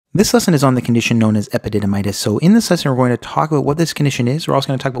This lesson is on the condition known as epididymitis. So in this lesson, we're going to talk about what this condition is. We're also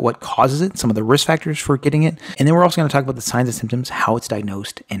going to talk about what causes it, some of the risk factors for getting it, and then we're also going to talk about the signs and symptoms, how it's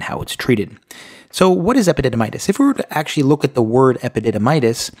diagnosed, and how it's treated. So what is epididymitis? If we were to actually look at the word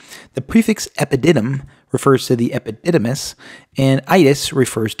epididymitis, the prefix epidydym refers to the epididymis, and itis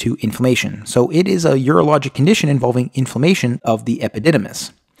refers to inflammation. So it is a urologic condition involving inflammation of the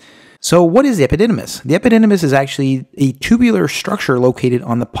epididymis. So what is the epididymis? The epididymis is actually a tubular structure located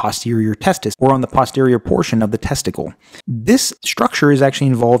on the posterior testis, or on the posterior portion of the testicle. This structure is actually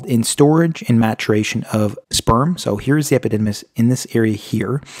involved in storage and maturation of sperm. So here's the epididymis in this area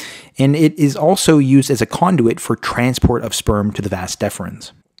here. And it is also used as a conduit for transport of sperm to the vas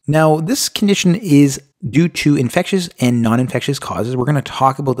deferens. Now, this condition is due to infectious and non-infectious causes. We're going to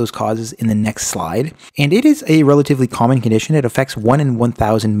talk about those causes in the next slide. And it is a relatively common condition. It affects 1 in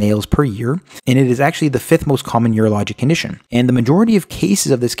 1,000 males per year. And it is actually the 5th most common urologic condition. And the majority of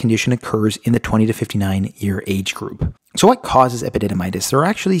cases of this condition occurs in the 20 to 59 year age group. So what causes epididymitis? There are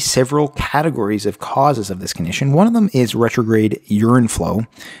actually several categories of causes of this condition. One of them is retrograde urine flow.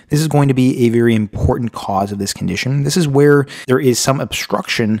 This is going to be a very important cause of this condition. This is where there is some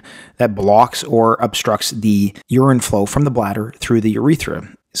obstruction that blocks or obstructs the urine flow from the bladder through the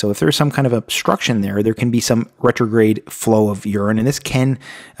urethra. So if there's some kind of obstruction there, there can be some retrograde flow of urine, and this can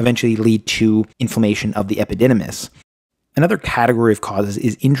eventually lead to inflammation of the epididymis. Another category of causes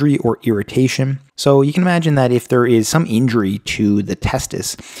is injury or irritation. So you can imagine that if there is some injury to the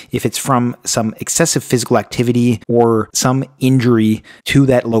testis, if it's from some excessive physical activity or some injury to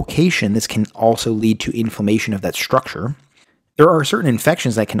that location, this can also lead to inflammation of that structure. There are certain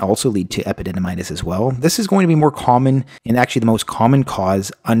infections that can also lead to epididymitis as well. This is going to be more common and actually the most common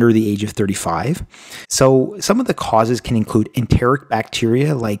cause under the age of 35. So some of the causes can include enteric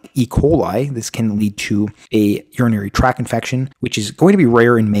bacteria like E. coli. This can lead to a urinary tract infection, which is going to be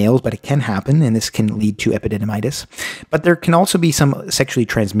rare in males, but it can happen, and this can lead to epididymitis. But there can also be some sexually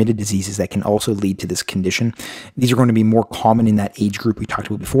transmitted diseases that can also lead to this condition. These are going to be more common in that age group we talked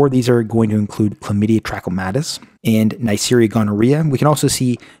about before. These are going to include chlamydia trachomatis and Neisseria gonorrhea. We can also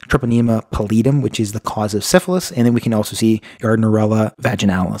see Treponema pallidum, which is the cause of syphilis, and then we can also see Gardnerella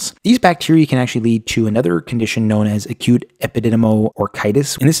vaginalis. These bacteria can actually lead to another condition known as acute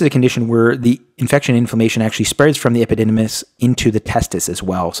epididymo-orchitis, and this is a condition where the infection and inflammation actually spreads from the epididymis into the testis as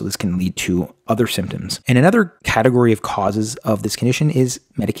well, so this can lead to other symptoms. And another category of causes of this condition is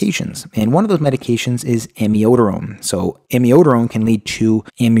medications, and one of those medications is amiodarone. So amiodarone can lead to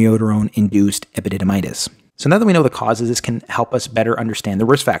amiodarone-induced epididymitis. So now that we know the causes, this can help us better understand the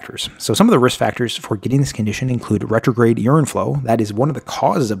risk factors. So some of the risk factors for getting this condition include retrograde urine flow. That is one of the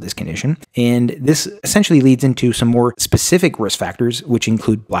causes of this condition. And this essentially leads into some more specific risk factors, which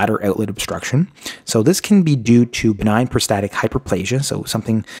include bladder outlet obstruction. So this can be due to benign prostatic hyperplasia. So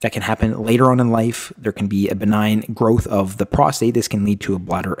something that can happen later on in life. There can be a benign growth of the prostate. This can lead to a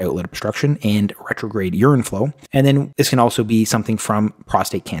bladder outlet obstruction and retrograde urine flow. And then this can also be something from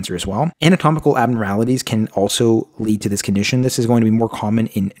prostate cancer as well. Anatomical abnormalities can also lead to this condition. This is going to be more common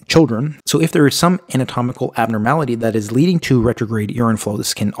in children. So if there is some anatomical abnormality that is leading to retrograde urine flow,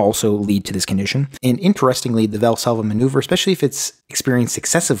 this can also lead to this condition. And interestingly, the Valsalva maneuver, especially if it's experienced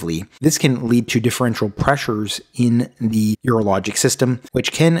successively, this can lead to differential pressures in the urologic system,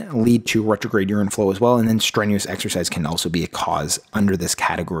 which can lead to retrograde urine flow as well. And then strenuous exercise can also be a cause under this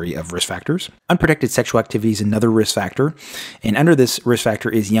category of risk factors. Unprotected sexual activity is another risk factor. And under this risk factor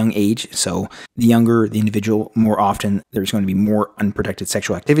is young age. So the younger the individual, more often there's going to be more unprotected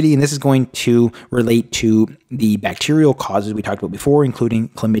sexual activity. And this is going to relate to the bacterial causes we talked about before, including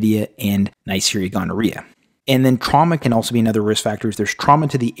chlamydia and Neisseria gonorrhea. And then trauma can also be another risk factor. There's trauma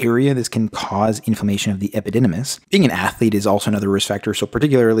to the area. This can cause inflammation of the epididymis. Being an athlete is also another risk factor. So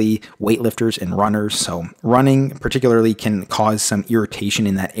particularly weightlifters and runners. So running particularly can cause some irritation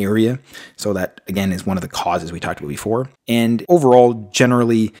in that area. So that again is one of the causes we talked about before. And overall,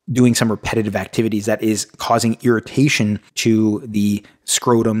 generally doing some repetitive activities that is causing irritation to the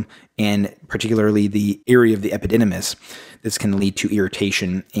scrotum and particularly the area of the epididymis. This can lead to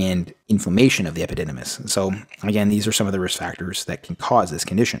irritation and inflammation of the epididymis. So again, these are some of the risk factors that can cause this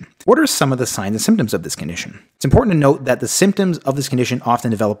condition. What are some of the signs and symptoms of this condition? It's important to note that the symptoms of this condition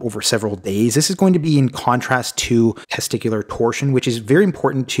often develop over several days. This is going to be in contrast to testicular torsion, which is very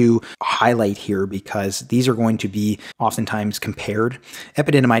important to highlight here because these are going to be often oftentimes compared,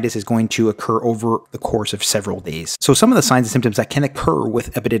 epididymitis is going to occur over the course of several days. So some of the signs and symptoms that can occur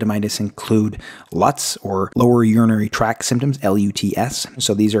with epididymitis include LUTS, or lower urinary tract symptoms, LUTS.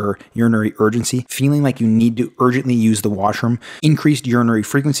 So these are urinary urgency, feeling like you need to urgently use the washroom, increased urinary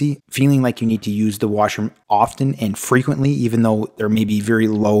frequency, feeling like you need to use the washroom often and frequently, even though there may be very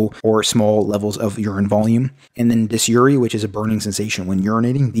low or small levels of urine volume. And then dysuria, which is a burning sensation when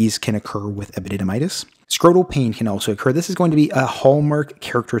urinating. These can occur with epididymitis. Scrotal pain can also occur. This is going to be a hallmark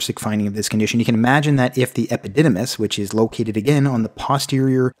characteristic finding of this condition. You can imagine that if the epididymis, which is located again on the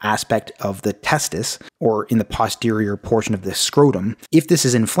posterior aspect of the testis, or in the posterior portion of the scrotum, if this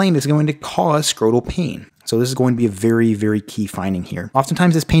is inflamed, it's going to cause scrotal pain. So this is going to be a very, very key finding here.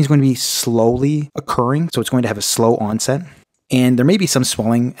 Oftentimes this pain is going to be slowly occurring, so it's going to have a slow onset. And there may be some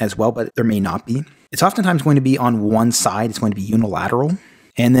swelling as well, but there may not be. It's oftentimes going to be on one side. It's going to be unilateral.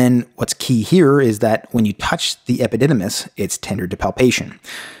 And then what's key here is that when you touch the epididymis, it's tender to palpation.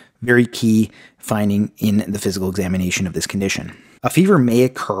 Very key finding in the physical examination of this condition. A fever may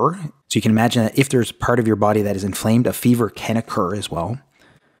occur. So you can imagine that if there's part of your body that is inflamed, a fever can occur as well.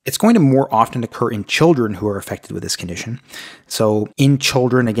 It's going to more often occur in children who are affected with this condition. So in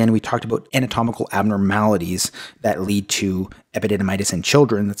children, again, we talked about anatomical abnormalities that lead to epididymitis in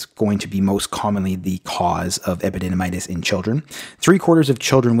children. That's going to be most commonly the cause of epididymitis in children. 3/4 of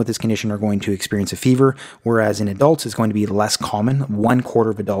children with this condition are going to experience a fever, whereas in adults it's going to be less common. 1/4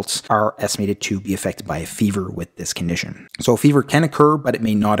 of adults are estimated to be affected by a fever with this condition. So a fever can occur, but it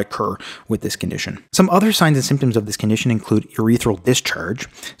may not occur with this condition. Some other signs and symptoms of this condition include urethral discharge.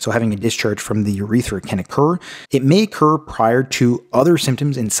 So having a discharge from the urethra can occur. It may occur prior to other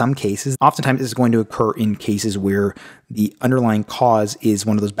symptoms in some cases. Oftentimes this is going to occur in cases where the underlying cause is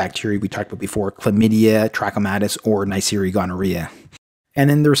one of those bacteria we talked about before, chlamydia, trachomatis, or Neisseria gonorrhea. And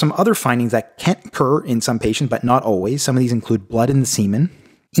then there are some other findings that can occur in some patients, but not always. Some of these include blood in the semen,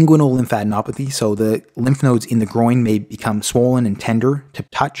 inguinal lymphadenopathy, so the lymph nodes in the groin may become swollen and tender to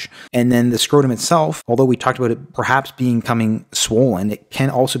touch. And then the scrotum itself, although we talked about it perhaps becoming swollen, it can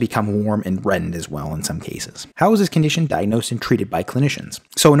also become warm and reddened as well in some cases. How is this condition diagnosed and treated by clinicians?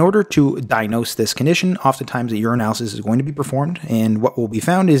 So in order to diagnose this condition, oftentimes a urinalysis is going to be performed, and what will be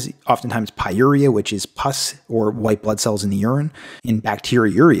found is oftentimes pyuria, which is pus or white blood cells in the urine, and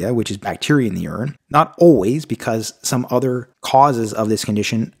bacteriuria, which is bacteria in the urine. Not always, because some other causes of this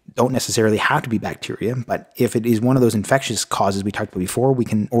condition don't necessarily have to be bacteria, but if it is one of those infectious causes we talked about before,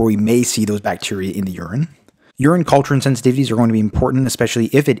 we may see those bacteria in the urine. Urine culture and sensitivities are going to be important, especially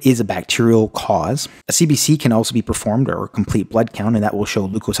if it is a bacterial cause. A CBC can also be performed, or a complete blood count, and that will show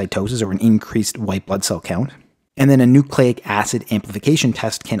leukocytosis or an increased white blood cell count. And then a nucleic acid amplification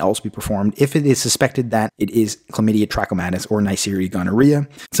test can also be performed if it is suspected that it is chlamydia trachomatis or Neisseria gonorrhea.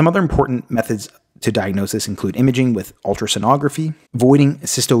 Some other important methods to diagnose this include imaging with ultrasonography. Voiding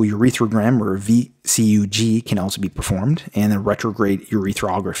cystourethrogram, or VCUG, can also be performed, and a retrograde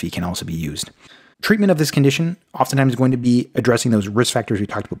urethroplasty can also be used. Treatment of this condition oftentimes is going to be addressing those risk factors we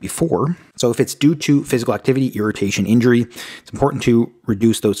talked about before. So if it's due to physical activity, irritation, injury, it's important to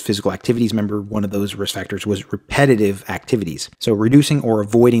reduce those physical activities. Remember, one of those risk factors was repetitive activities. So reducing or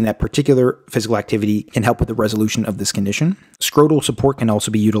avoiding that particular physical activity can help with the resolution of this condition. Scrotal support can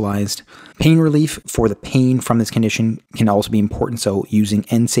also be utilized. Pain relief for the pain from this condition can also be important. So using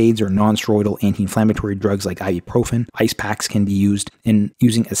NSAIDs or non-steroidal anti-inflammatory drugs like ibuprofen, ice packs can be used, and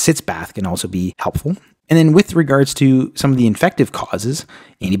using a sitz bath can also be helpful. And then with regards to some of the infective causes,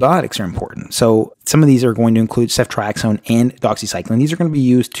 antibiotics are important. So some of these are going to include ceftriaxone and doxycycline. These are going to be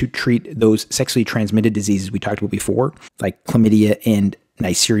used to treat those sexually transmitted diseases we talked about before, like chlamydia and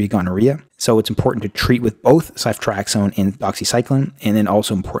Neisseria gonorrhea. So it's important to treat with both ceftriaxone and doxycycline, and then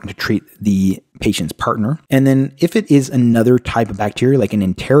also important to treat the patient's partner. And then if it is another type of bacteria, like an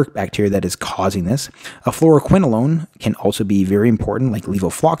enteric bacteria that is causing this, a fluoroquinolone can also be very important, like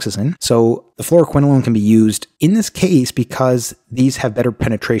levofloxacin. So the fluoroquinolone can be used in this case because these have better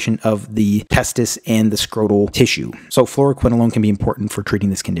penetration of the testis and the scrotal tissue. So fluoroquinolone can be important for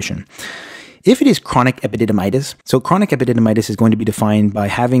treating this condition. If it is chronic epididymitis, so chronic epididymitis is going to be defined by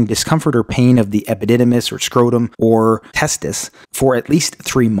having discomfort or pain of the epididymis or scrotum or testis for at least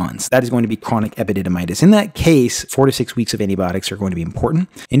 3 months. That is going to be chronic epididymitis. In that case, 4 to 6 weeks of antibiotics are going to be important.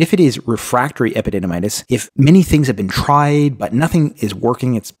 And if it is refractory epididymitis, if many things have been tried, but nothing is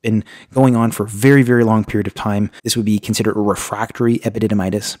working, it's been going on for a very, very long period of time, this would be considered a refractory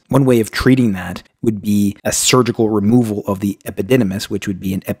epididymitis. One way of treating that would be a surgical removal of the epididymis, which would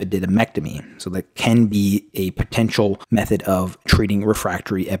be an epidydymectomy. So that can be a potential method of treating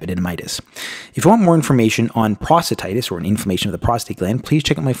refractory epididymitis. If you want more information on prostatitis or an inflammation of the prostate gland, please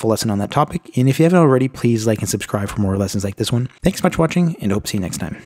check out my full lesson on that topic. And if you haven't already, please like and subscribe for more lessons like this one. Thanks so much for watching, and I hope to see you next time.